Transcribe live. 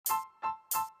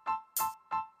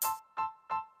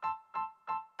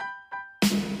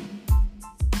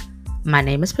My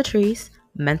name is Patrice,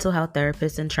 mental health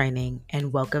therapist in training,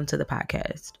 and welcome to the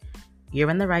podcast. You're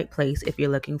in the right place if you're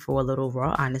looking for a little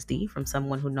raw honesty from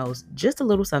someone who knows just a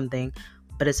little something,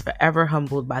 but is forever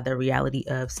humbled by the reality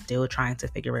of still trying to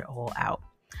figure it all out.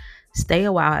 Stay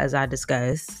a while as I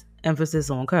discuss, emphasis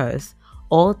on cuss,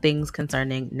 all things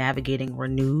concerning navigating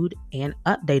renewed and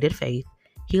updated faith,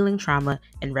 healing trauma,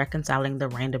 and reconciling the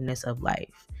randomness of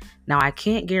life. Now, I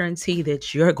can't guarantee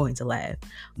that you're going to laugh,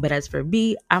 but as for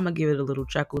me, I'm going to give it a little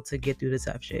chuckle to get through the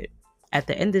tough shit. At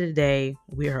the end of the day,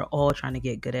 we are all trying to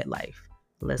get good at life.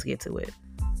 Let's get to it.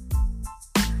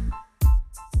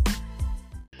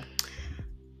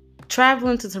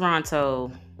 Traveling to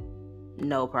Toronto,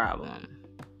 no problem.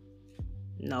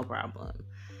 No problem.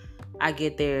 I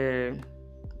get there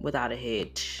without a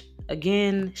hitch.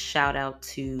 Again, shout out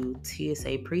to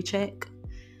TSA pre-check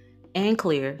and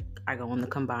clear. I go on the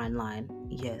combined line.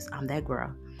 Yes, I'm that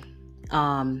girl.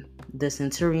 The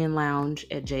Centurion Lounge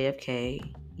at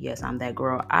JFK. Yes, I'm that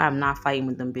girl. I am not fighting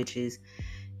with them bitches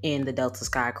in the Delta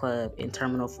Sky Club in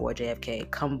Terminal 4 JFK.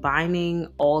 Combining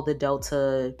all the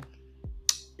Delta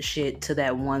shit to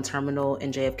that one terminal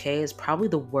in JFK is probably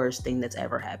the worst thing that's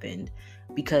ever happened,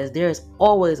 because there's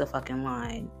always a fucking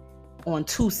line on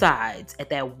two sides at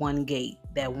that one gate.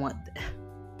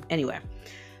 Anyway,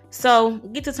 so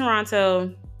get to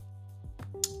Toronto,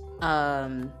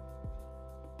 and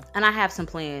I have some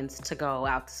plans to go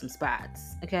out to some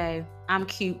spots. Okay, I'm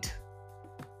cute.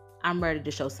 I'm ready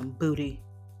to show some booty.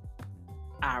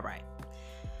 All right.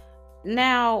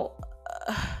 Now,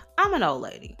 I'm an old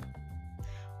lady.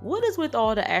 What is with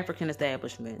all the African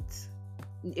establishments?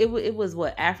 It was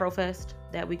what, Afrofest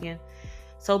that weekend?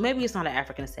 So maybe it's not an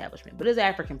African establishment, but it's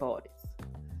African parties.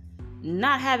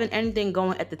 Not having anything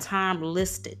going at the time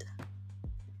listed.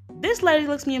 This lady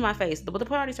looks me in my face, but the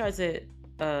party starts at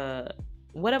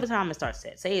whatever time it starts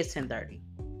at. Say it's 10:30.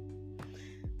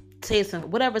 Say it's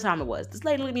whatever time it was. This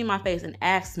lady looked me in my face and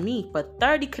asked me for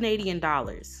 30 Canadian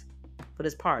dollars for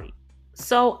this party.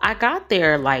 So I got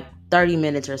there like 30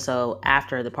 minutes or so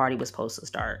after the party was supposed to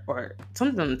start, or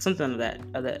something of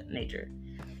that nature.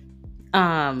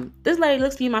 This lady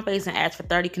looks me in my face and asks for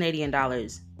 30 Canadian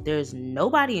dollars. There's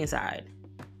nobody inside.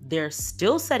 They're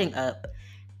still setting up.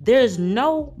 There's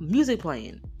no music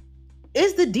playing.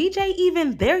 Is the DJ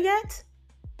even there yet?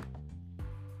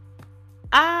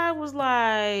 I was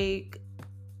like,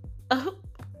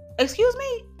 excuse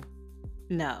me?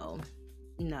 No.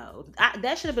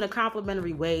 That should have been a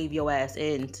complimentary wave your ass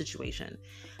in situation.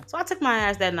 So I took my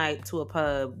ass that night to a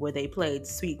pub where they played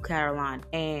Sweet Caroline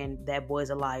and That Boy's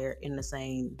a Liar in the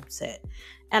same set.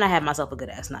 And I had myself a good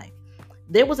ass night.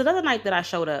 There was another night that I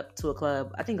showed up to a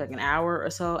club, I think like an hour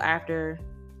or so after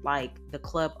like the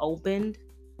club opened,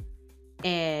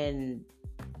 and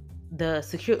the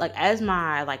security, like as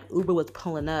my like Uber was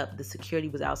pulling up, the security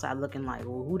was outside looking like,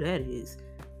 well, who that is?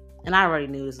 And I already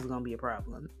knew this was gonna be a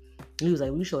problem. And he was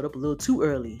like, we showed up a little too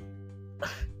early.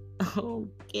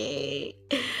 Okay.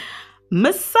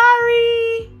 I'm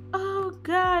sorry. Oh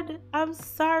God, I'm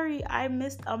sorry. I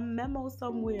missed a memo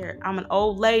somewhere. I'm an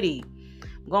old lady.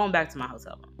 I'm going back to my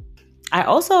hotel room. I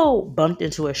also bumped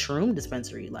into a shroom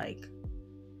dispensary. Like,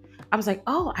 I was like,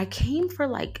 oh, I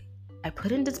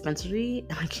put in dispensary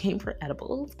and I came for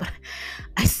edibles, but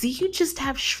I see you just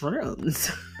have shrooms.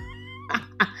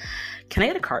 Can I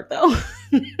get a card though?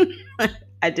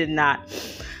 I did not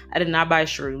buy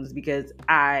shrooms because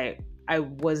I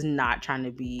was not trying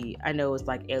to be, I know it's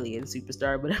like alien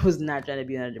superstar, but I was not trying to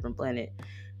be on a different planet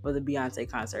for the Beyonce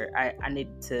concert. I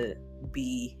needed to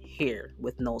be here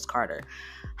with Knowles Carter.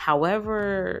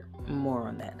 However, more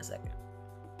on that in a second.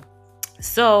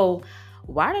 So,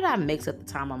 why did I mix up the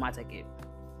time on my ticket?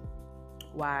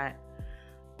 Why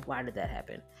did that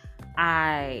happen?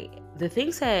 The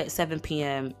thing said 7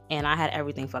 p.m. and I had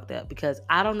everything fucked up because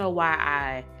I don't know why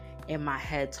I, in my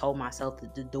head, told myself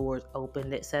that the doors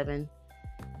opened at 7.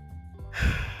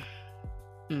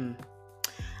 I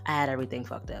had everything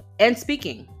fucked up. And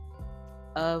speaking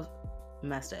of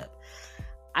messed up,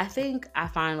 I think I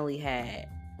finally had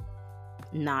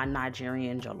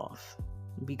non-Nigerian jollof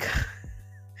because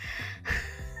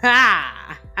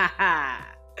I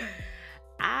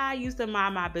used to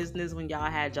mind my business when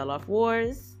y'all had jollof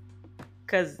wars,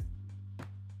 because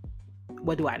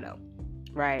what do I know,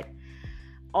 right?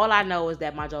 All I know is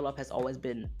that my jollof has always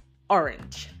been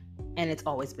orange and it's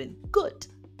always been good.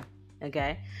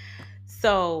 Okay,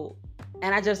 so,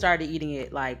 and I just started eating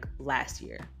it like last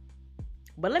year.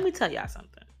 But let me tell y'all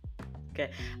something. Okay,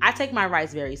 I take my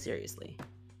rice very seriously,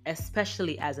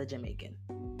 especially as a Jamaican.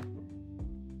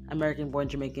 American born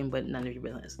Jamaican, but none of your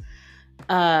business.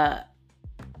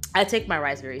 I take my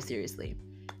rice very seriously.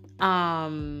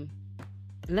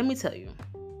 let me tell you.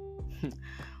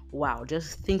 Wow,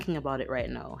 just thinking about it right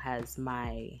now has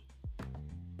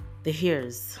the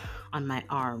hairs on my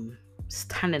arm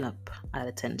standing up at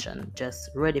attention, just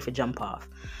ready for jump off.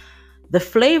 The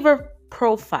flavor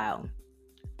profile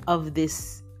of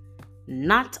this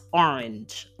not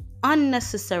orange,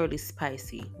 unnecessarily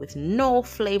spicy, with no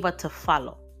flavor to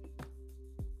follow.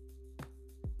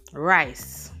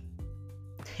 Rice.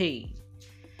 Hey.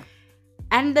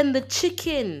 And then the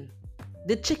chicken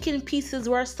pieces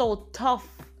were so tough.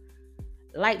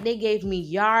 Like they gave me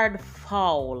yard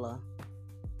fowl.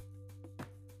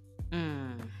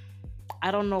 I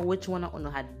don't know which one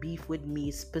had beef with me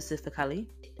specifically.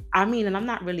 I mean, and I'm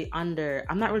not really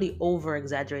over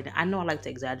exaggerating. I know I like to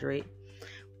exaggerate,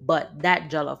 but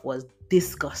that jollof was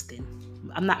disgusting.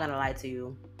 I'm not gonna lie to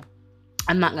you.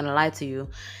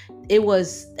 It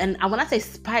was, and when I say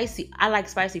spicy, I like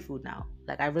spicy food now.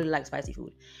 Like, I really like spicy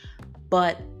food.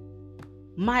 But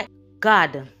my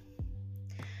God,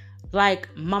 like,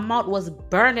 my mouth was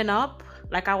burning up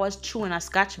like I was chewing a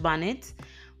Scotch bonnet.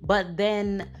 But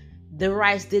then the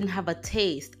rice didn't have a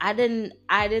taste. I didn't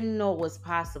know it was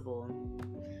possible.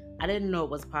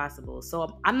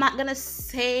 So I'm not gonna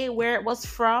say where it was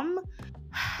from.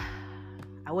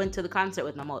 I went to the concert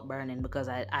with my mouth burning because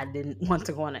I didn't want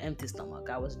to go on an empty stomach.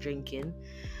 I was drinking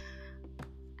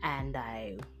and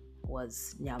I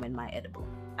was yamming my edible.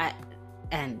 I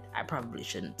probably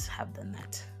shouldn't have done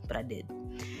that, but I did.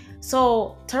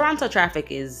 So Toronto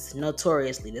traffic is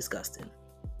notoriously disgusting.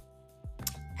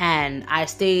 And I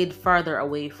stayed further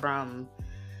away from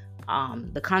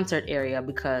the concert area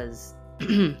because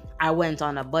I went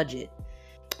on a budget.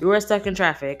 We were stuck in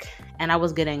traffic and I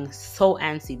was getting so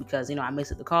antsy because, I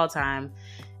missed the call time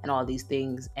and all these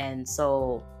things. And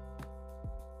so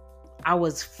I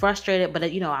was frustrated, but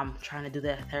I'm trying to do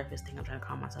that therapist thing. I'm trying to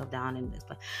calm myself down and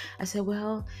explain. I said,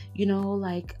 well,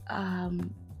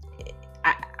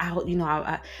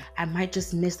 I might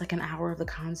just miss like an hour of the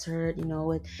concert.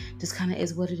 It just kind of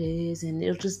is what it is, and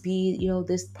it'll just be,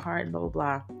 this part, blah blah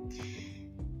blah.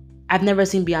 I've never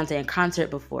seen Beyonce in concert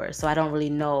before, so I don't really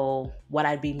know what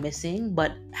I'd be missing.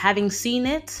 But having seen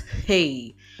it,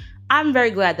 hey, I'm very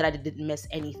glad that I didn't miss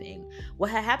anything.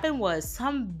 What had happened was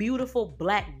some beautiful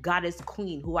black goddess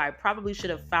queen who I probably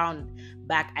should have found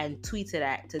back and tweeted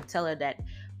at to tell her that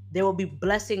there will be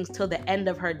blessings till the end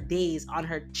of her days on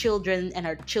her children and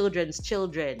her children's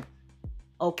children.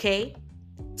 Okay?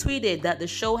 Tweeted that the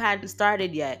show hadn't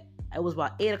started yet. It was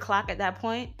about 8 o'clock at that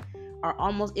point, or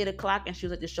almost 8 o'clock, and she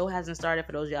was like, the show hasn't started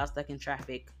for those of y'all stuck in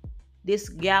traffic. This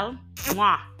gal,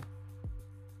 mwah,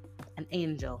 an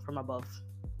angel from above.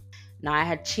 Now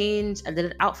I did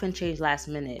an outfit change last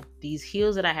minute. These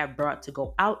heels that I have brought to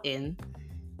go out in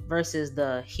versus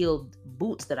the heeled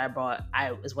boots that I brought,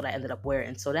 is what I ended up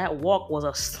wearing. So that walk was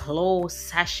a slow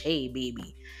sashay,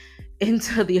 baby,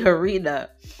 into the arena.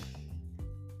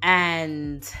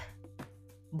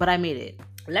 But I made it.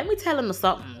 Let me tell him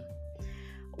something.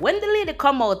 When the lady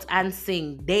come out and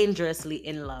sing Dangerously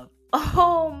in Love,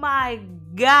 oh my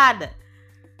God.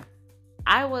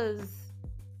 I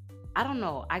don't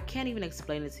know. I can't even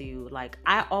explain it to you. Like,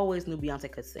 I always knew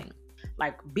Beyonce could sing.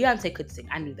 Like, Beyonce could sing.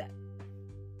 I knew that.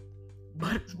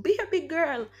 But be a big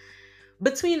girl.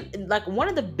 One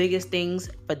of the biggest things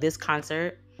for this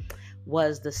concert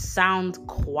was the sound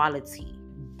quality.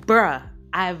 Bruh,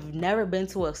 I've never been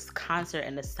to a concert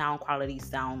and the sound quality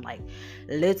sound like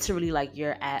literally like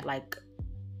you're at like,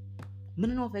 I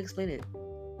don't know if I explain it.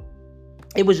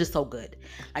 It was just so good.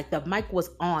 Like, the mic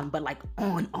was on, but like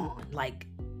on. Like,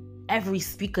 every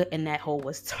speaker in that hole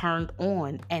was turned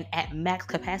on and at max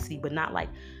capacity, but not like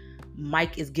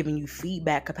mic is giving you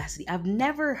feedback capacity. I've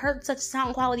never heard such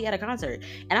sound quality at a concert.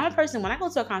 And I'm a person, when I go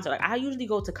to a concert, like, I usually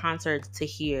go to concerts to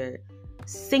hear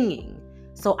singing.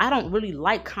 So I don't really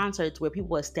like concerts where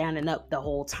people are standing up the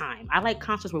whole time. I like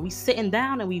concerts where we sitting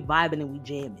down and we vibing and we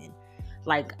jamming.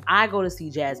 Like, I go to see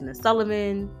Jasmine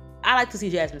Sullivan. I like to see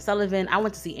Jasmine Sullivan. I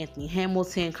went to see Anthony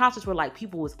Hamilton. Concerts where like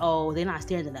people was, they're not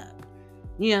standing up.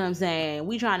 You know what I'm saying?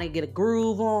 We trying to get a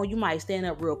groove on. You might stand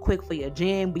up real quick for your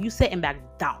jam, but you sitting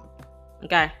back down.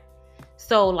 Okay?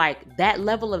 So like that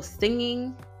level of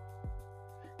singing,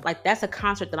 like that's a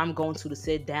concert that I'm going to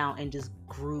sit down and just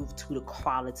groove to the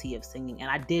quality of singing. And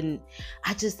I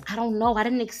don't know. I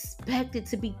didn't expect it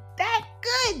to be that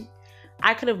good.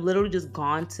 I could have literally just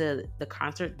gone to the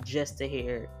concert just to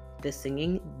hear the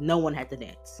singing. No one had to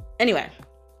dance. Anyway,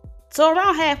 so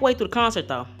around halfway through the concert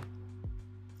though,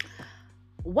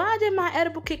 why did my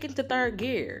edible kick into third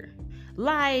gear?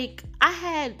 Like, I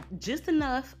had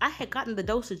gotten the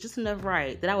dosage just enough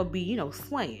right that I would be,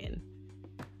 swaying.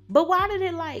 But why did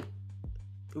it like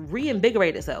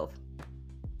reinvigorate itself?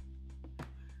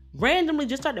 randomly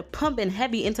just started pumping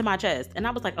heavy into my chest. And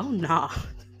I was like, oh no.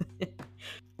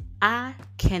 I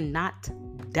cannot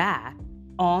die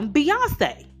on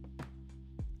Beyonce.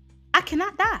 I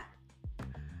cannot die.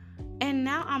 And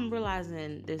now I'm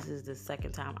realizing this is the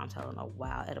second time I'm telling a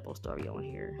wild edible story on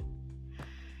here.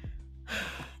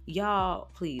 Y'all,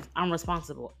 please, I'm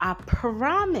responsible. I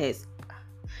promise.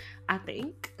 I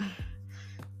think.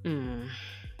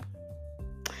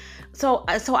 So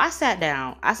I sat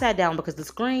down. I sat down because the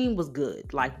screen was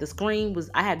good. Like the screen was,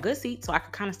 I had good seats, so I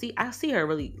could kind of see. I see her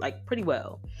really like pretty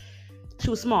well. She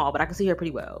was small, but I could see her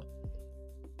pretty well.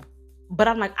 But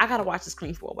I'm like, I gotta watch the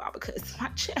screen for a while because my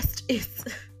chest is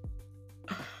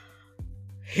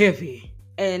heavy.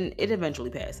 And it eventually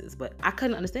passes, but I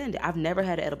couldn't understand it. I've never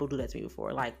had an edible do that to me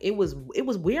before. Like it was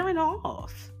wearing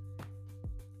off.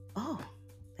 Oh,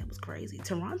 that was crazy.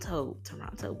 Toronto,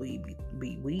 we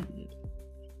weeding.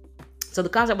 So the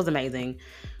concept was amazing.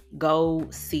 Go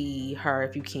see her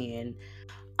if you can.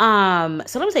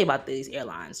 So let me tell you about these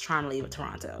airlines trying to leave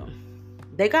Toronto.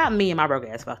 They got me and my broke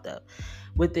ass fucked up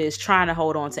with this trying to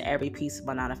hold on to every piece of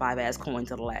my 9-to-5 ass coin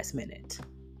to the last minute.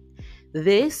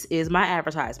 This is my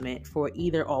advertisement for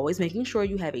either always making sure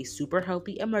you have a super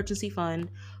healthy emergency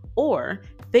fund or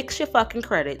fix your fucking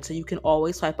credit so you can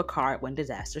always swipe a card when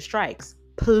disaster strikes.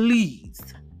 Please.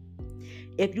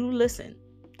 If you listen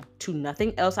to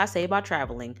nothing else I say about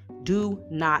traveling, do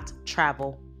not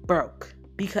travel broke.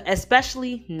 Because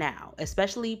especially now,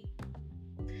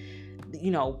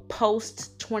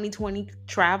 post 2020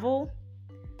 travel,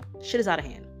 shit is out of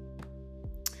hand.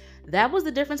 That was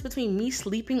the difference between me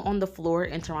sleeping on the floor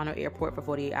in Toronto airport for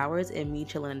 48 hours and me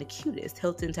chilling in the cutest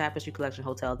Hilton Tapestry Collection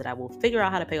hotel that I will figure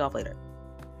out how to pay off later.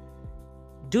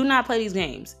 Do not play these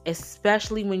games,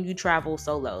 especially when you travel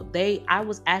solo. I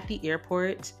was at the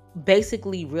airport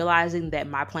basically realizing that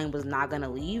my plane was not going to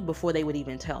leave before they would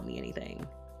even tell me anything.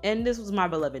 And this was my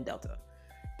beloved Delta.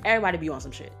 Everybody be on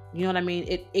some shit. You know what I mean?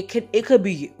 It could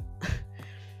be you.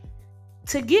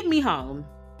 To get me home,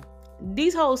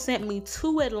 these hoes sent me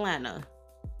to Atlanta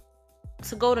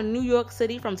to go to New York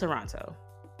City from Toronto.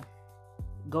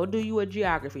 Go do you a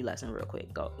geography lesson real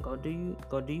quick. Go do you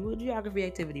a geography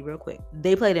activity real quick.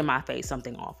 They played in my face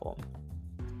something awful.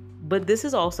 But this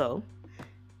is also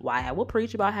why I will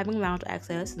preach about having lounge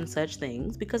access and such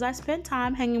things, because I spent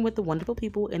time hanging with the wonderful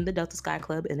people in the Delta Sky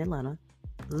Club in Atlanta.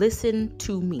 Listen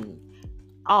to me.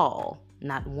 All,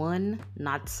 not one,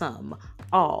 not some,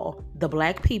 all the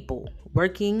Black people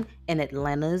working in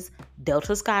Atlanta's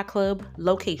Delta Sky Club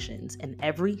locations, and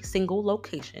every single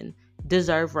location,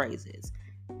 deserve raises.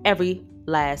 Every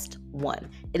last one.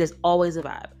 It is always a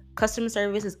vibe. Customer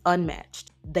service is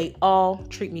unmatched. They all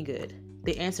treat me good.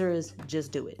 The answer is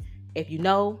just do it. If you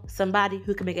know somebody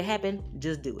who can make it happen,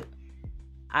 just do it.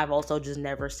 I've also just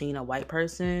never seen a white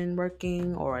person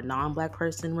working or a non-Black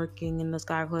person working in the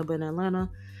Sky Club in Atlanta.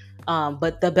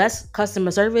 But the best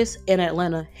customer service in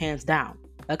Atlanta, hands down.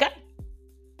 Okay?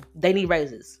 They need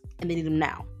raises, and they need them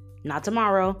now. Not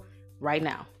tomorrow, right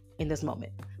now, in this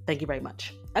moment. Thank you very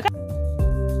much. Okay?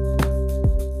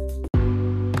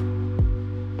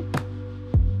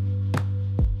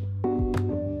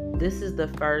 This is the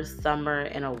first summer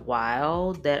in a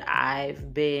while that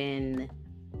I've been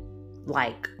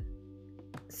like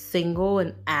single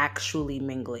and actually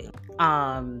mingling.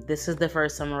 This is the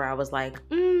first summer where I was like,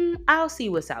 I'll see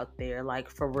what's out there, like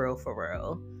for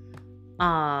real.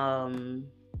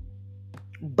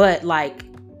 But like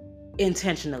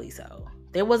intentionally so.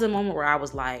 There was a moment where I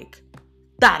was like,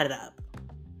 thought it up.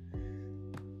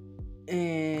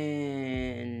 And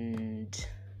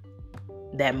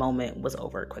that moment was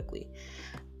over quickly.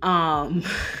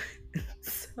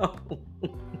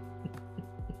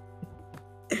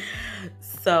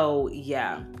 So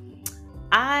yeah,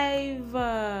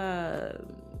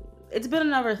 it's been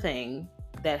another thing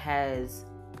that has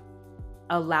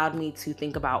allowed me to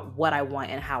think about what I want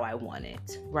and how I want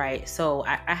it, right? So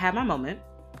I had my moment.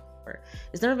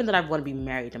 It's never been that I want to be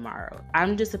married tomorrow.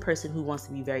 I'm just a person who wants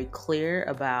to be very clear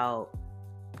about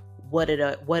what it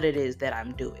is that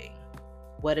I'm doing,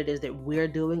 what it is that we're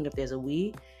doing, if there's a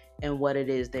we, and what it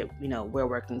is that, we're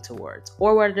working towards,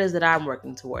 or what it is that I'm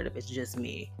working toward if it's just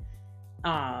me.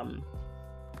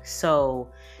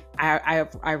 So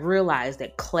I realized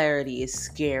that clarity is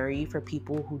scary for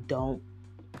people who don't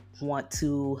want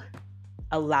to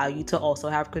allow you to also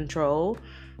have control,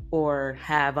 or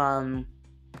have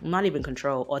not even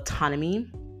control, autonomy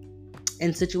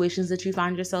in situations that you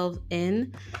find yourself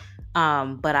in.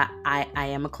 But I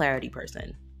am a clarity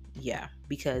person. Yeah,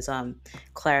 because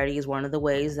clarity is one of the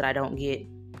ways that I don't get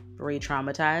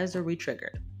re-traumatized or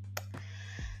re-triggered.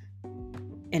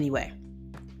 Anyway,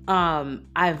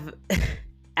 I've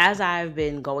as I've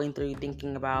been going through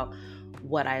thinking about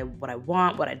what I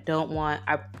want, what I don't want,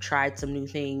 I've tried some new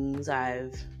things.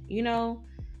 I've,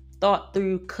 thought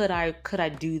through, could I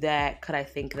do that? Could I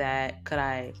think that? Could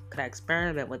I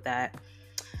experiment with that?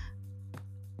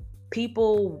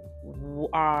 People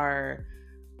are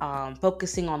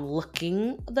focusing on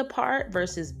looking the part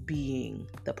versus being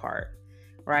the part,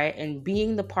 right? And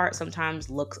being the part sometimes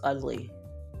looks ugly.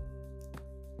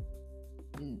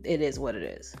 It is what it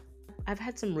is. I've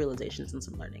had some realizations and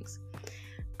some learnings.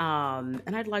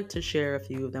 And I'd like to share a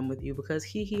few of them with you because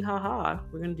we're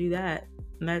going to do that.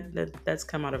 And that's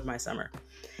come out of my summer,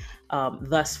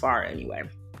 thus far anyway.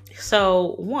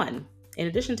 So one, in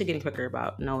addition to getting quicker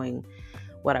about knowing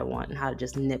what I want and how to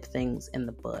just nip things in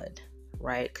the bud,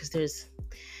 right? Because there's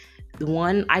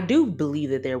one, I do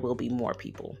believe that there will be more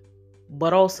people,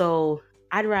 but also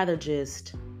I'd rather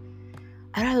just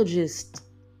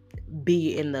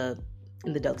be in the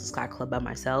Delta Sky Club by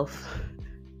myself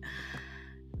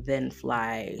than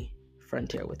fly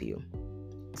Frontier with you.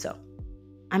 So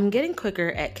I'm getting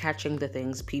quicker at catching the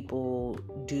things people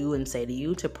do and say to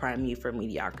you to prime you for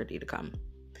mediocrity to come.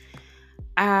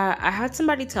 I had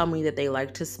somebody tell me that they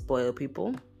like to spoil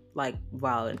people, like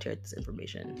volunteered this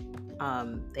information.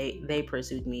 They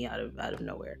pursued me out of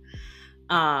nowhere.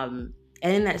 And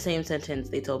in that same sentence,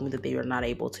 they told me that they were not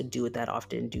able to do it that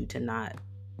often due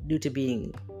to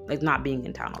being not being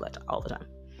in town all the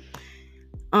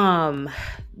time.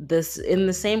 This in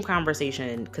the same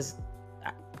conversation, because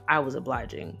I was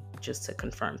obliging just to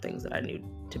confirm things that I knew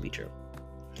to be true.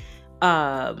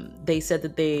 They said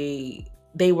that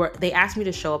they asked me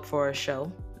to show up for a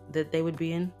show that they would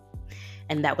be in,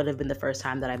 and that would have been the first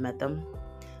time that I met them.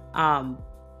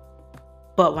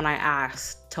 But when I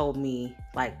asked, told me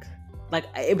like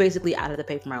it basically added to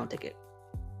pay for my own ticket.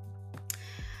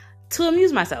 To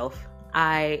amuse myself,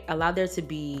 I allowed there to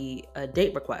be a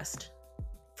date request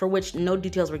for which no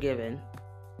details were given,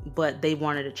 but they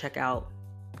wanted to check out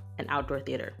an outdoor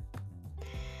theater.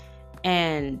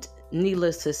 And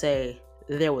needless to say,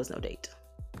 there was no date.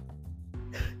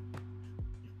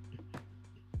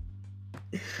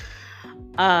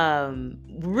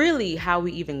 Really how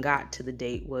we even got to the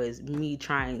date was me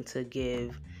trying to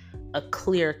give a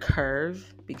clear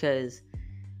curve, because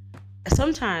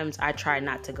sometimes I try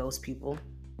not to ghost people,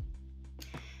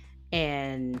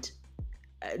 and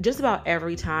just about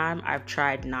every time I've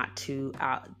tried not to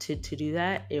do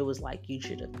that, it was like you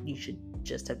should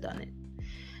just have done it.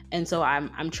 And so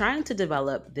I'm trying to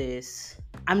develop this.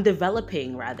 I'm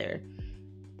developing rather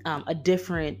a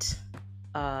different.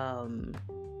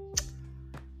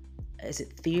 Is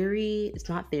it theory? It's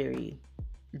not theory.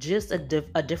 Just a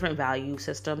different value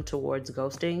system towards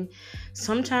ghosting.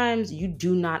 Sometimes you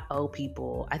do not owe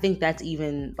people. I think that's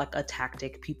even like a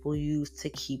tactic people use to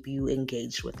keep you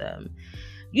engaged with them.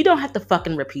 You don't have to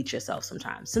fucking repeat yourself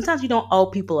sometimes. Sometimes you don't owe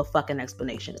people a fucking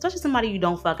explanation, especially somebody you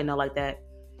don't fucking know like that.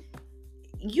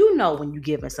 You know when you're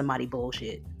giving somebody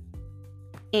bullshit.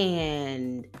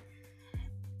 And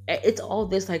it's all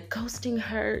this like ghosting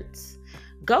hurts.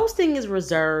 Ghosting is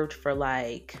reserved for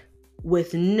like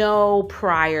with no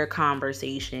prior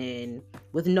conversation,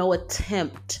 with no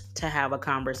attempt to have a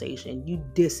conversation, you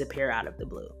disappear out of the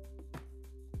blue.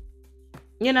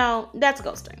 That's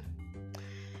ghosting.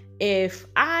 If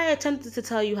I attempted to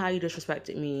tell you how you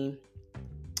disrespected me,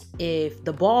 if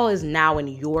the ball is now in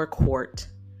your court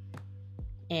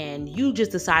and you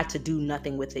just decide to do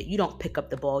nothing with it, you don't pick up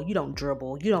the ball, you don't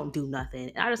dribble, you don't do nothing,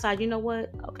 and I decide, you know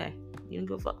what? Okay, you don't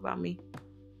give a fuck about me.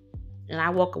 And I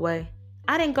walk away.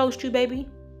 I didn't ghost you, baby.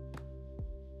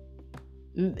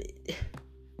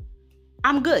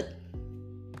 I'm good.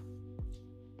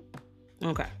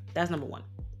 Okay, that's number one.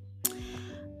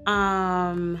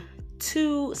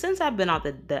 2, since I've been out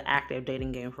the active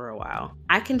dating game for a while,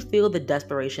 I can feel the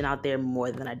desperation out there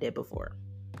more than I did before.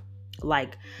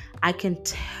 Like, I can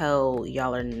tell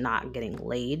y'all are not getting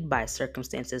laid by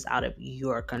circumstances out of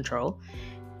your control,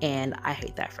 and I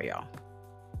hate that for y'all.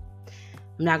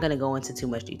 I'm not going to go into too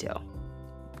much detail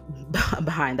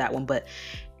behind that one, but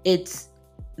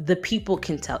the people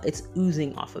can tell. It's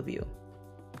oozing off of you,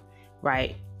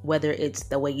 right? Whether it's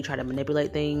the way you try to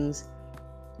manipulate things,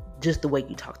 just the way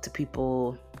you talk to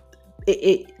people,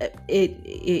 we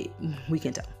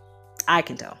can tell. I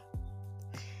can tell.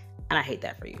 And I hate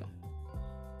that for you.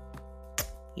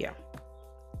 Yeah.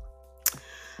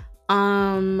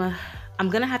 I'm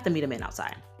going to have to meet a man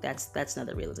outside. That's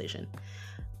another realization.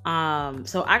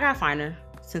 So I got finer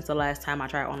since the last time I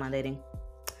tried online dating.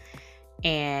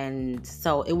 And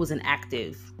so it was an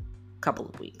active couple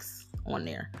of weeks on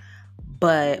there.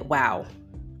 But wow,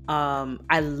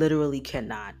 I literally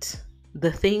cannot.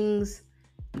 The things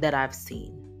that I've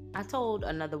seen, I told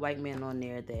another white man on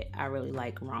there that I really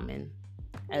like ramen.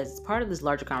 As part of this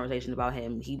larger conversation about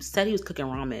him, he said he was cooking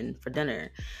ramen for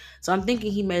dinner. So I'm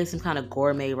thinking he made some kind of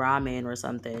gourmet ramen or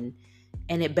something.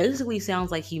 And it basically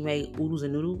sounds like he made oodles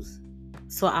and noodles.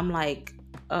 So I'm like,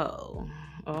 oh,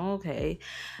 okay.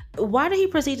 Why did he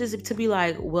proceed to be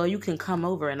like, well, you can come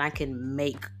over and I can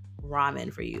make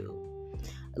ramen for you?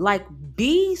 Like,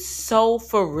 be so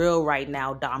for real right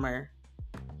now, Dahmer.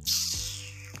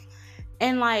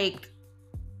 And like,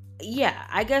 yeah,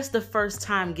 I guess the first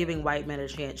time giving white men a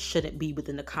chance shouldn't be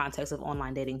within the context of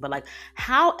online dating. But like,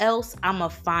 how else I'ma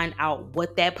find out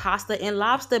what that pasta and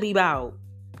lobster be about?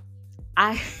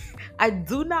 I I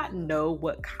do not know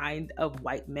what kind of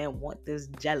white men want this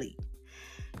jelly.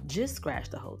 Just scratch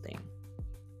the whole thing.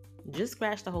 Just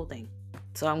scratch the whole thing.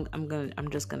 So I'm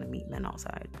just gonna meet men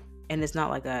outside. And it's not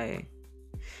like I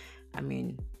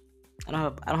mean, I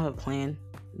don't have a plan,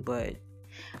 but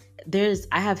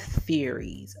I have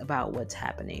theories about what's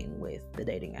happening with the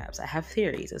dating apps. I have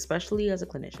theories, especially as a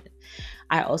clinician.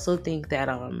 I also think that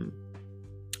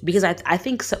because I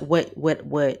think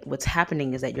what's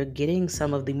happening is that you're getting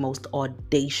some of the most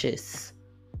audacious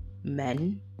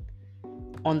men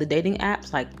on the dating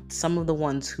apps, like some of the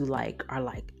ones who like are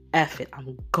like, F it,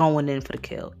 I'm going in for the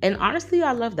kill. And honestly,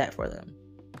 I love that for them.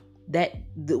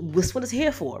 That's what it's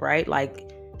here for, right?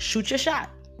 Like, shoot your shot.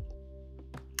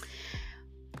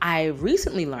 I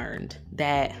recently learned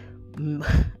that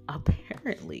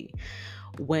apparently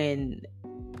when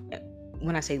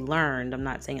I say learned, I'm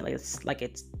not saying it like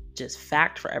it's just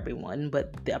fact for everyone,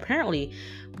 but apparently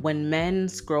when men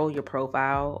scroll your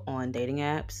profile on dating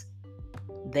apps,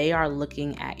 they are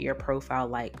looking at your profile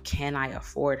like, can I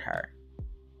afford her?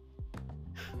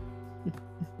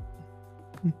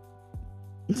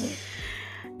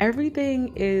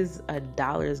 Everything is a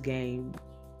dollar's game.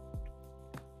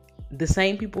 The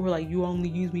same people who are like, you only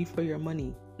use me for your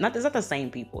money. It's not the same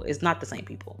people. It's not the same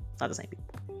people.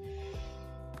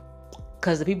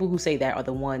 Because the people who say that are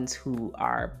the ones who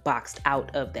are boxed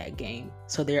out of that game.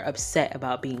 So they're upset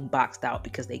about being boxed out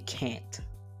because they can't.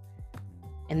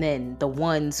 And then the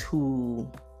ones who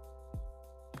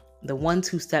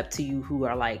step to you who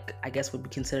are like, I guess would be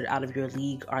considered out of your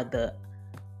league, are the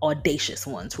audacious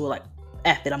ones who are like,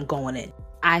 F it, I'm going in.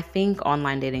 I think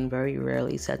online dating very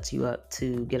rarely sets you up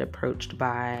to get approached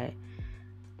by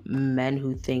men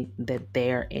who think that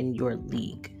they're in your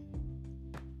league.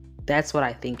 That's what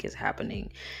I think is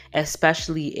happening,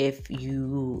 especially if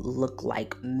you look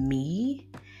like me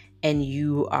and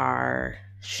you are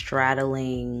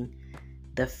straddling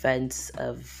the fence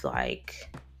of like,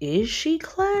 is she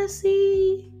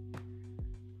classy?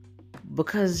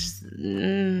 Because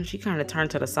she kind of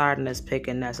turned to the side in this pic,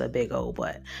 and that's a big old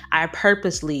butt. I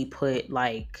purposely put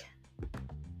like,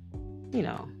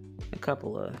 a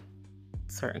couple of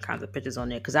certain kinds of pictures on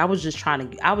there because I was just trying to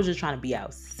be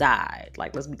outside.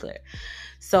 Like, let's be clear.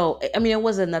 So I mean, it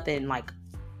wasn't nothing like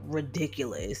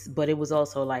ridiculous, but it was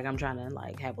also like I'm trying to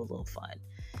like have a little fun.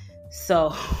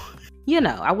 So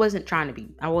I wasn't trying to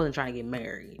get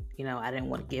married. I didn't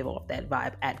want to give off that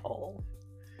vibe at all.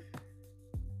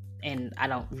 And I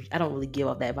don't really give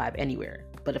off that vibe anywhere.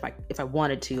 But if I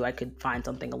wanted to, I could find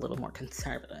something a little more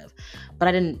conservative. But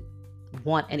I didn't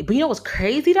want any. But you know what's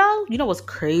crazy though?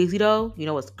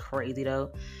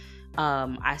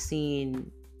 I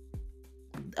seen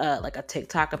like a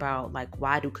TikTok about like,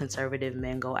 why do conservative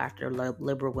men go after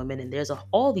liberal women? And there's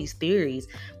all these theories.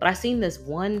 But I seen this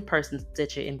one person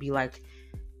stitch it and be like,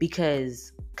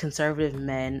 because conservative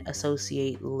men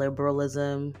associate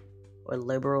liberalism or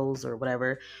liberals or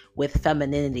whatever with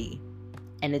femininity,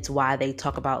 and it's why they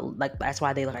talk about like, that's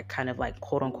why they like kind of like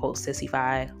quote unquote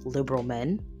sissify liberal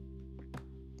men.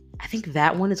 I think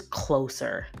that one is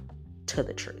closer to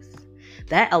the truth.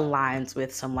 That aligns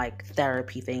with some like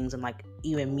therapy things, and like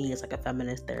even me as like a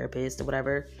feminist therapist or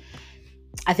whatever.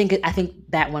 I think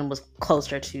that one was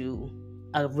closer to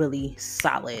a really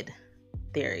solid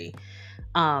theory.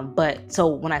 But so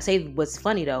when I say what's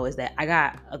funny though is that I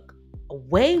got a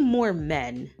way more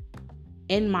men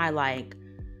in my like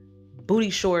booty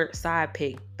short side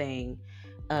pic thing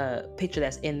picture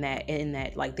that's in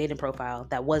that like dating profile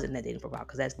that wasn't in that dating profile,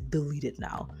 because that's deleted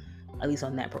now, at least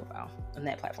on that profile, on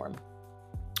that platform.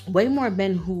 Way more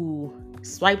men who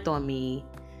swiped on me,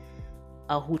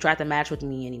 who tried to match with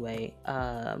me anyway,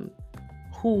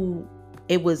 who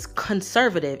it was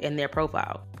conservative in their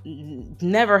profile.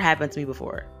 Never happened to me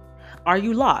before. Are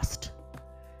you lost?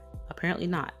 Apparently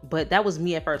not. But that was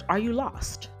me at first. Are you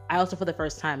lost? I also, for the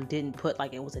first time, didn't put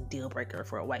like it was a deal breaker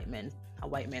for a white man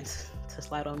to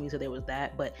slide on me. So there was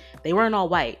that. But they weren't all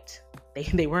white.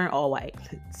 They weren't all white.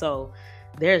 So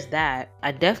there's that.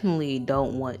 I definitely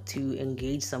don't want to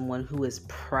engage someone who is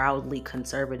proudly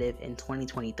conservative in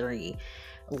 2023,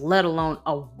 let alone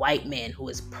a white man who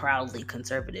is proudly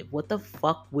conservative. What the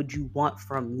fuck would you want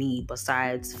from me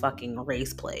besides fucking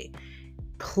race play?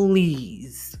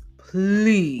 Please,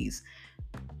 please.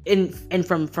 And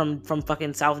from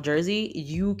fucking South Jersey,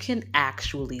 you can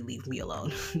actually leave me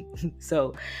alone.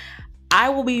 So I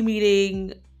will be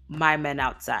meeting my men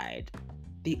outside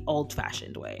the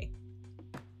old-fashioned way.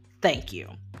 Thank you.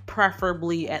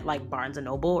 Preferably at like Barnes and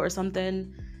Noble or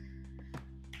something.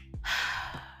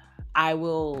 I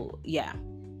will, yeah.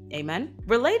 Amen.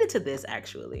 Related to this,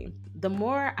 actually, the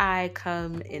more I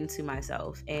come into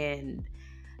myself and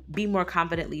be more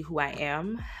confidently who I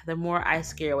am, the more I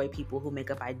scare away people who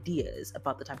make up ideas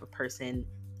about the type of person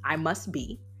I must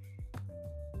be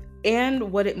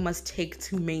and what it must take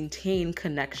to maintain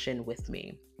connection with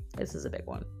me. This is a big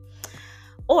one.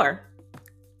 Or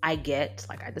I get,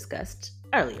 like I discussed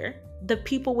earlier, the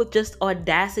people with just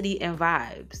audacity and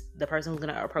vibes. The person who's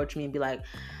going to approach me and be like,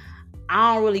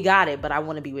 I don't really got it, but I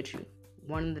want to be with you.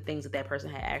 One of the things that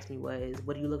person had asked me was,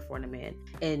 what do you look for in a man?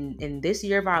 And in this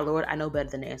year of our Lord, I know better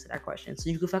than to answer that question. So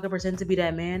you can fucking pretend to be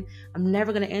that man. I'm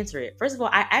never going to answer it. First of all,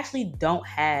 I actually don't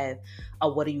have a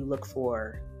what do you look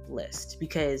for list,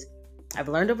 because I've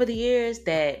learned over the years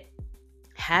that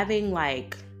having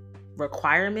like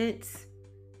requirements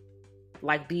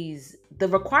like these, the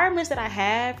requirements that I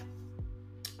have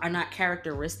are not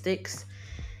characteristics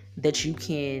that you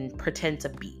can pretend to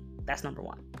be. That's number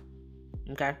one.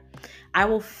 Okay. I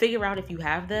will figure out if you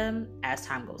have them as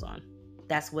time goes on.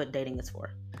 That's what dating is for.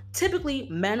 Typically,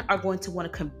 men are going to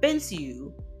want to convince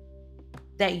you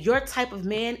that your type of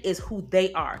man is who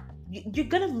they are. You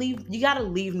gotta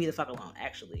leave me the fuck alone,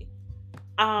 actually.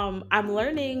 I'm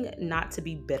learning not to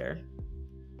be bitter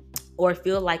or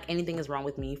feel like anything is wrong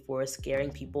with me for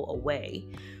scaring people away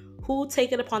who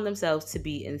take it upon themselves to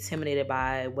be intimidated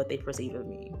by what they perceive of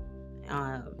me.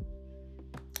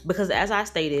 Because as I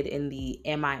stated in the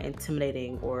Am I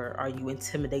Intimidating or Are You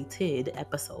Intimidated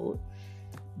episode,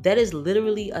 that is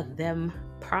literally a them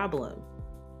problem.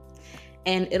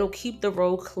 And it'll keep the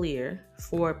road clear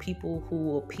for people who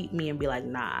will peep me and be like,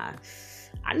 nah,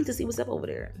 I need to see what's up over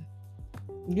there.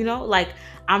 You know, like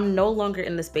I'm no longer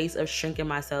in the space of shrinking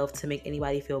myself to make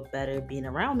anybody feel better being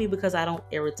around me because I don't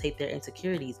irritate their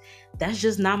insecurities. That's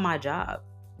just not my job.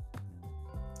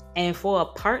 And for a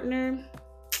partner,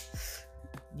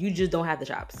 you just don't have the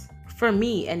chops. For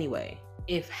me, anyway,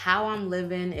 if how I'm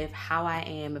living, if how I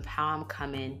am, if how I'm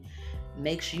coming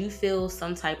makes you feel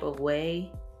some type of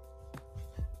way,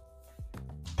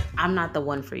 I'm not the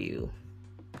one for you.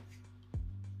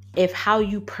 If how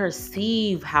you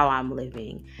perceive how I'm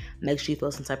living makes you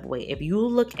feel some type of way, if you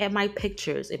look at my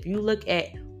pictures, if you look at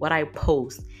what I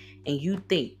post and you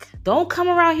think, don't come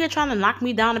around here trying to knock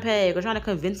me down a peg or trying to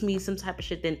convince me some type of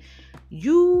shit, then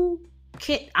you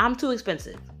can't, I'm too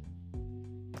expensive.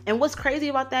 And what's crazy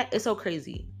about that? It's so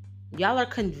crazy. Y'all are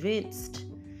convinced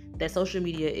that social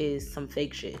media is some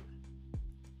fake shit.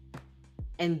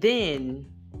 And then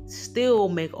still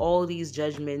make all these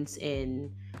judgments and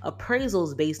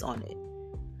appraisals based on it.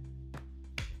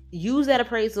 Use that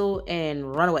appraisal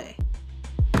and run away.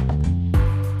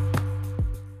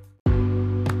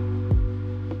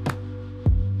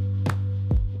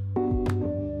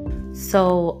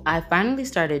 So I finally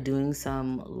started doing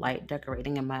some light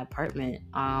decorating in my apartment.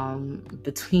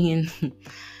 Between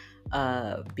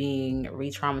being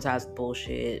re-traumatized with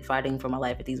bullshit, fighting for my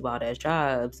life at these wild ass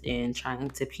jobs, and trying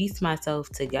to piece myself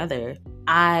together,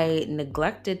 I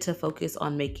neglected to focus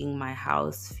on making my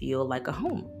house feel like a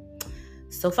home.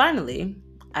 So finally,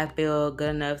 I feel good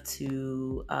enough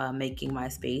to making my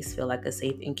space feel like a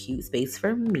safe and cute space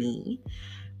for me,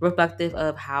 reflective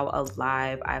of how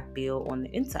alive I feel on the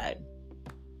inside.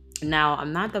 Now,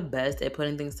 I'm not the best at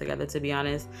putting things together, to be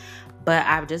honest, but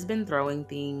I've just been throwing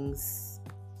things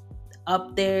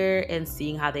up there and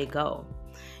seeing how they go.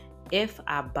 If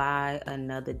I buy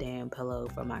another damn pillow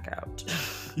for my couch,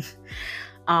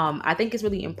 I think it's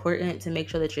really important to make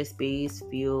sure that your space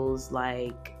feels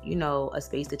like, you know, a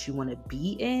space that you want to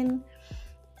be in.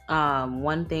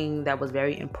 One thing that was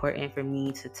very important for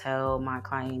me to tell my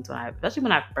clients, especially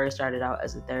when I first started out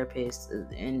as a therapist,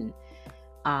 and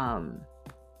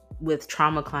with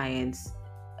trauma clients,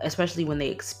 especially when they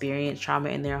experience trauma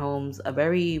in their homes, a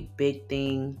very big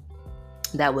thing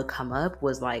that would come up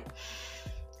was like,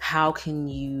 how can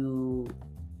you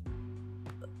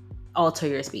alter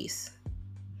your space,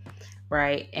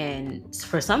 right? And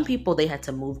for some people, they had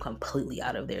to move completely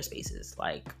out of their spaces.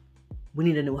 Like, we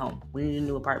need a new home, we need a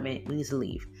new apartment, we need to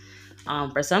leave.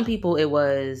 For some people, it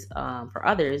was, for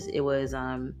others, it was,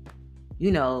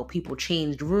 People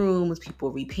changed rooms,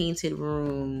 people repainted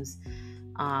rooms,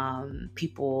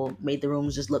 people made the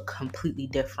rooms just look completely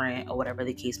different, or whatever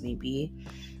the case may be.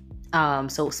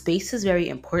 So space is very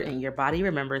important. Your body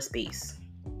remembers space.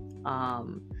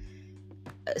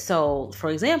 So for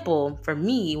example, for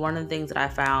me, one of the things that I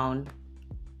found,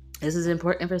 this is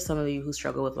important for some of you who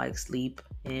struggle with like sleep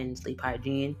and sleep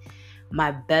hygiene. My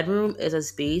bedroom is a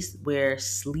space where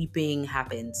sleeping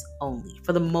happens only.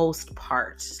 For the most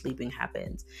part, sleeping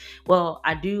happens. Well,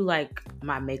 I do like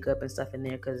my makeup and stuff in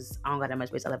there because I don't got that much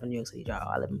space. I live in New York City, y'all.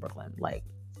 I live in Brooklyn. Like,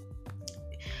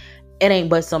 it ain't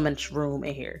but so much room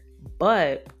in here.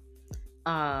 But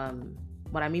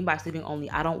what I mean by sleeping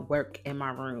only, I don't work in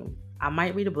my room. I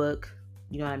might read a book.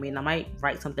 You know what I mean? I might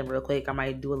write something real quick. I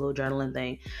might do a little journaling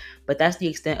thing. But that's the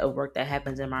extent of work that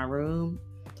happens in my room.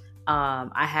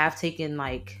 I have taken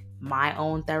like my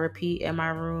own therapy in my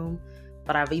room,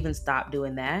 but I've even stopped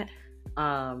doing that.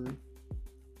 I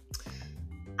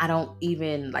don't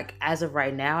even, like, as of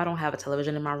right now, I don't have a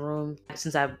television in my room.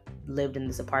 Since I've lived in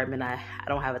this apartment, I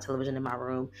don't have a television in my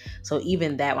room. So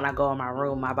even that, when I go in my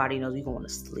room, my body knows you're going to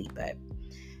sleep at.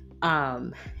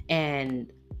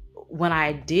 And when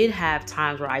I did have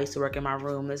times where I used to work in my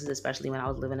room, this is especially when I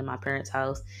was living in my parents'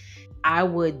 house, I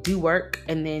would do work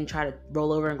and then try to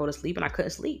roll over and go to sleep, and I couldn't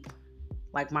sleep.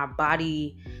 Like, my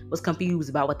body was confused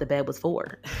about what the bed was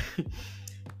for.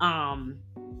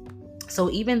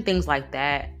 So even things like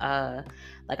that,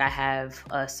 like I have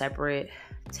a separate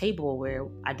table where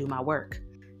I do my work.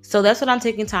 So that's what I'm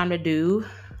taking time to do,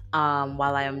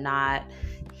 while I am not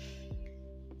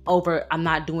I'm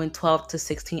not doing 12 to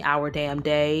 16 hour damn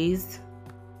days.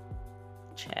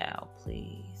 Child,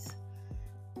 please.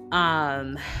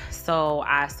 So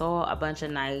I saw a bunch of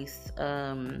nice,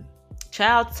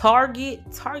 Target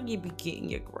be getting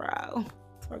your growl.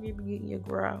 Target be getting your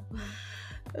growl.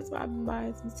 That's why I've been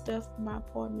buying some stuff for my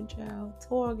apartment, child.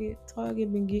 Target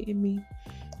been getting me.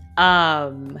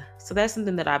 So that's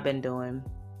something that I've been doing,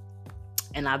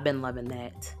 and I've been loving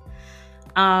that.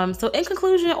 So in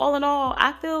conclusion, all in all,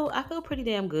 I feel pretty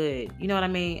damn good. You know what I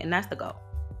mean? And that's the goal.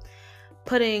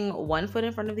 Putting one foot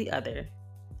in front of the other.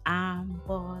 I'm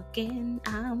walking.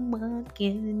 I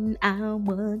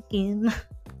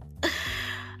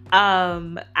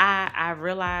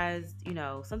realized,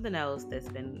 something else that's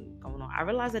been going on. I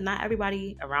realized that not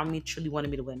everybody around me truly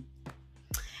wanted me to win.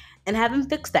 And having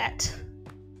fixed that,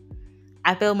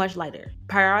 I feel much lighter.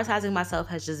 Prioritizing myself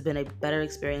has just been a better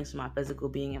experience for my physical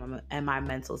being and my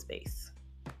mental space.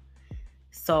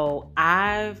 So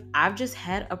I've just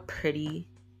had a pretty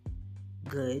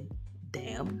good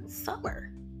damn summer.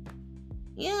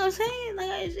 You know what I'm saying?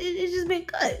 Like, it's just been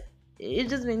good. It's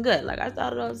just been good. Like I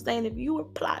started off saying, if you were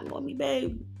plotting on me,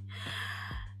 babe,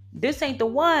 this ain't the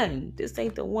one. I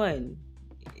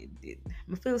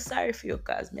feel sorry for you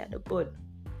guys, man. Good.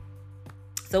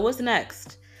 So what's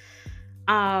next?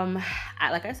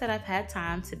 Like I said, I've had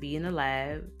time to be in the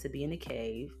lab, to be in the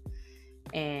cave,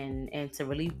 and to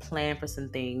really plan for some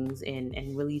things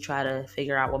and really try to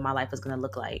figure out what my life is going to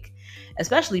look like.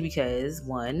 Especially because,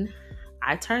 one,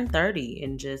 I turned 30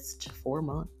 in just 4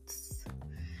 months.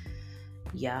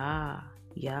 Yeah.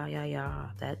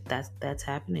 That's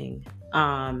happening.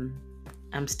 I'm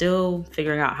still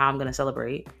figuring out how I'm going to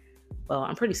celebrate. Well,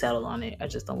 I'm pretty settled on it. I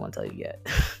just don't want to tell you yet.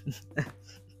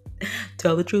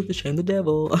 Tell the truth to shame the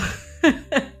devil.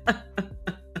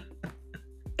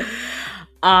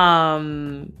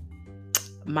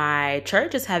 My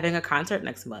church is having a concert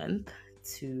next month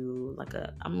to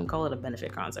I'm gonna call it a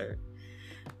benefit concert.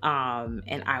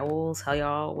 And I will tell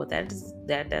y'all what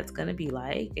that's gonna be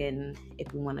like. And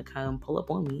if you want to come pull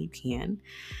up on me, you can.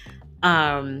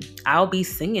 I'll be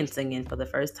singing for the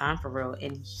first time for real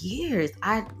in years.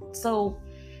 So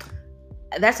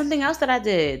that's something else that I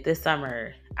did this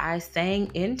summer. I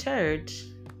sang in church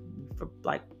for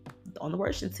on the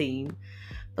worship team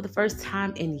for the first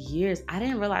time in years. I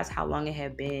didn't realize how long it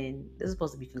had been. This is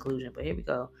supposed to be conclusion, but here we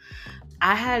go.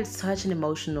 I had such an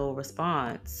emotional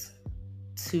response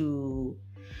to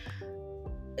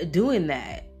doing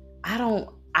that.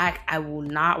 I will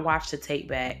not watch the tape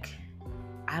back.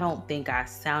 I don't think I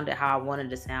sounded how I wanted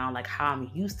to sound, like how I'm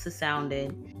used to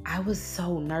sounding. I was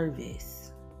so nervous.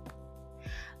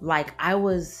 Like, I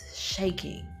was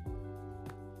shaking.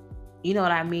 You know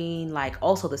what I mean? Like,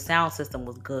 also the sound system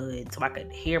was good, so I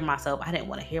could hear myself. I didn't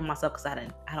want to hear myself because I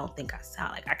don't think I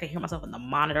sound like I could hear myself in the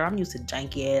monitor. I'm used to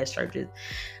janky ass churches.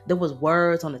 There was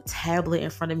words on the tablet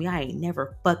in front of me. I ain't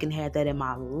never fucking had that in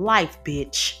my life,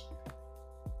 bitch.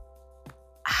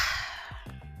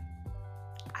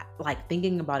 Like,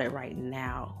 thinking about it right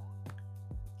now,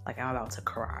 like I'm about to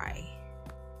cry.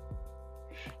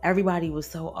 Everybody was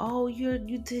so, oh, you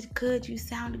did good, you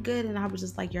sounded good. And I was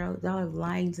just like, y'all are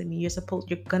lying to me. You're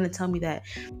gonna tell me that.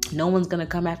 No one's gonna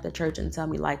come after church and tell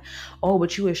me like, oh,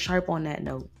 but you were sharp on that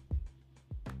note.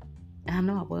 And I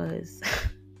know I was.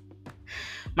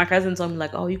 My cousin told me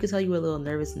like, oh, you could tell you were a little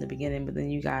nervous in the beginning, but then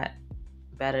you got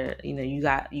better. You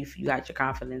got your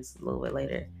confidence a little bit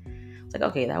later. It's like,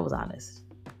 okay, that was honest.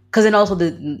 Because then also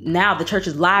now the church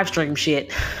is live stream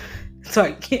shit, so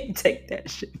I can't take that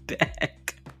shit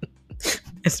back.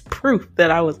 It's proof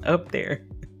that I was up there.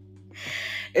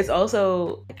 It's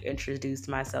also introduced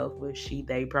myself with she,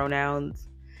 they pronouns.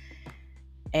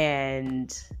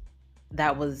 And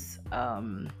that was,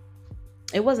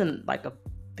 it wasn't like a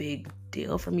big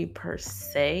deal for me per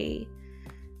se.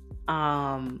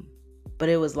 But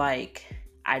it was like,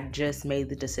 I just made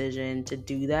the decision to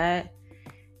do that.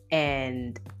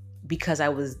 And because I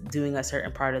was doing a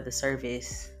certain part of the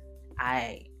service,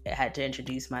 I had to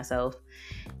introduce myself.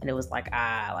 And it was like,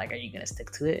 are you going to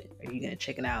stick to it? Are you going to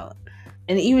chicken out?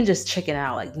 And even just chicken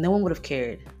out, like no one would have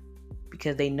cared,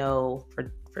 because they know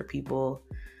for people,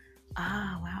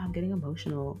 wow, I'm getting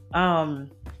emotional.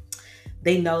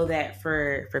 They know that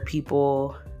for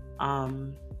people,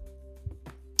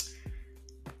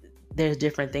 there's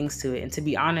different things to it. And to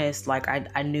be honest, like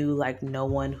I knew like no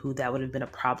one who that would have been a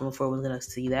problem for was gonna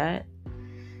see that.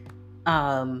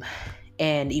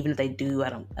 And even if they do, I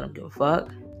don't give a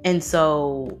fuck. And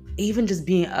so even just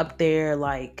being up there,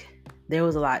 like there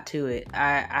was a lot to it.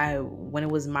 I when it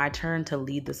was my turn to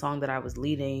lead the song that I was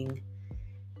leading,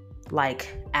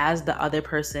 like as the other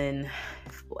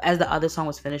song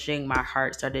was finishing, my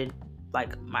heart started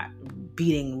like my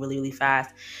beating really, really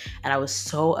fast. And I was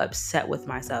so upset with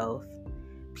myself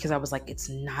because I was like, it's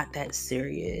not that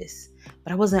serious.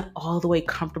 But I wasn't all the way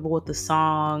comfortable with the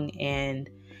song, and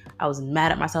I was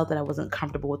mad at myself that I wasn't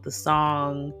comfortable with the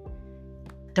song.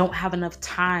 Don't have enough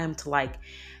time to like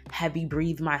heavy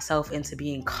breathe myself into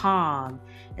being calm.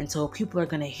 And so people are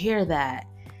gonna hear that.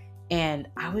 And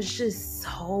I was just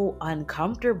so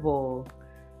uncomfortable.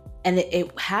 And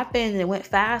it happened, and it went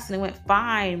fast, and it went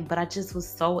fine, but I just was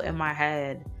so in my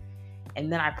head.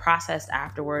 And then I processed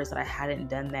afterwards that I hadn't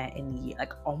done that in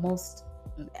like almost,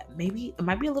 maybe it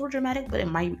might be a little dramatic, but it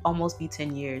might almost be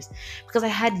 10 years, because I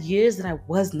had years that I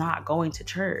was not going to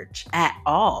church at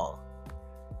all,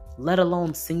 let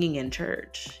alone singing in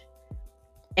church.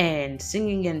 And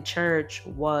singing in church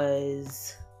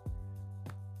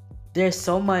there's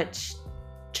so much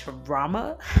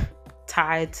trauma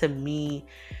tied to me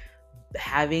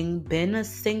having been a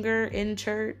singer in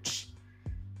church.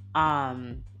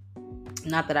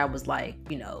 Not that I was like,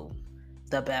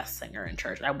 the best singer in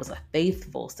church. I was a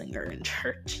faithful singer in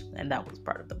church, and that was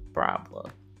part of the problem.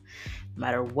 No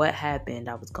matter what happened,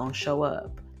 I was gonna show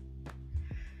up.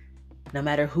 No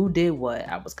matter who did what,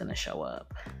 I was gonna show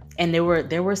up. And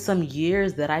there were some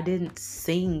years that I didn't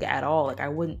sing at all. Like I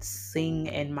wouldn't sing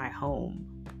in my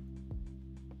home.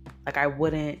 Like I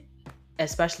wouldn't,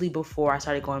 especially before I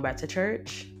started going back to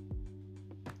church.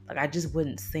 Like I just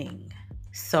wouldn't sing.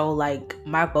 So like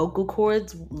my vocal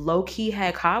cords low-key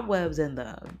had cobwebs in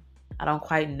them. I don't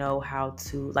quite know how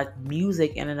to, like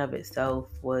music in and of itself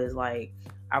was like,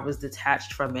 I was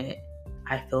detached from it.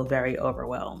 I feel very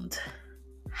overwhelmed.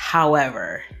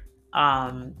 However,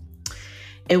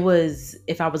 it was,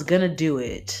 if I was gonna do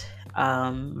it,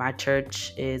 my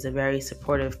church is a very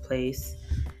supportive place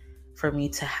for me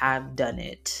to have done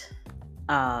it.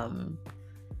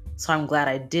 So I'm glad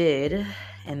I did.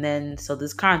 And then, so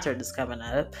this concert is coming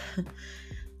up.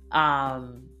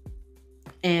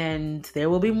 And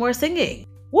there will be more singing.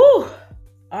 Woo!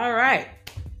 All right.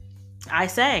 I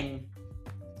sang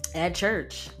at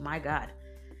church. My God.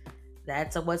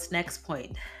 That's a what's next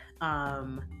point.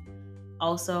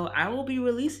 Also, I will be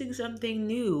releasing something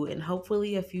new in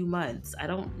hopefully a few months. I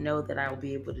don't know that I will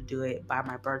be able to do it by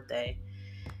my birthday.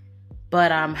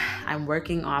 But I'm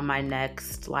working on my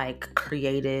next like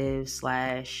creative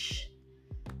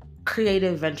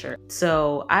venture.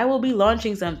 So I will be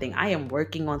launching something. I am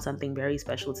working on something very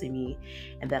special to me,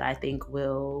 and that I think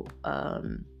will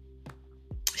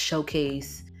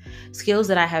showcase skills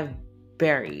that I have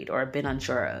buried or been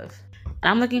unsure of.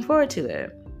 And I'm looking forward to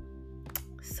it.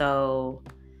 So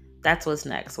that's what's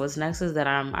next. What's next is that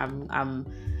I'm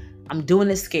doing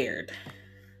it scared,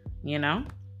 Yeah,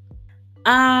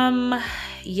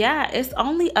 it's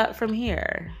only up from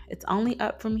here.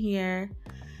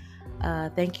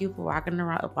 Thank you for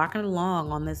walking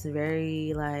along on this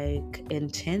very like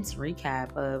intense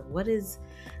recap of what is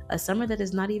a summer that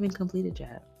is not even completed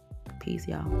yet. Peace,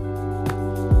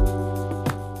 y'all.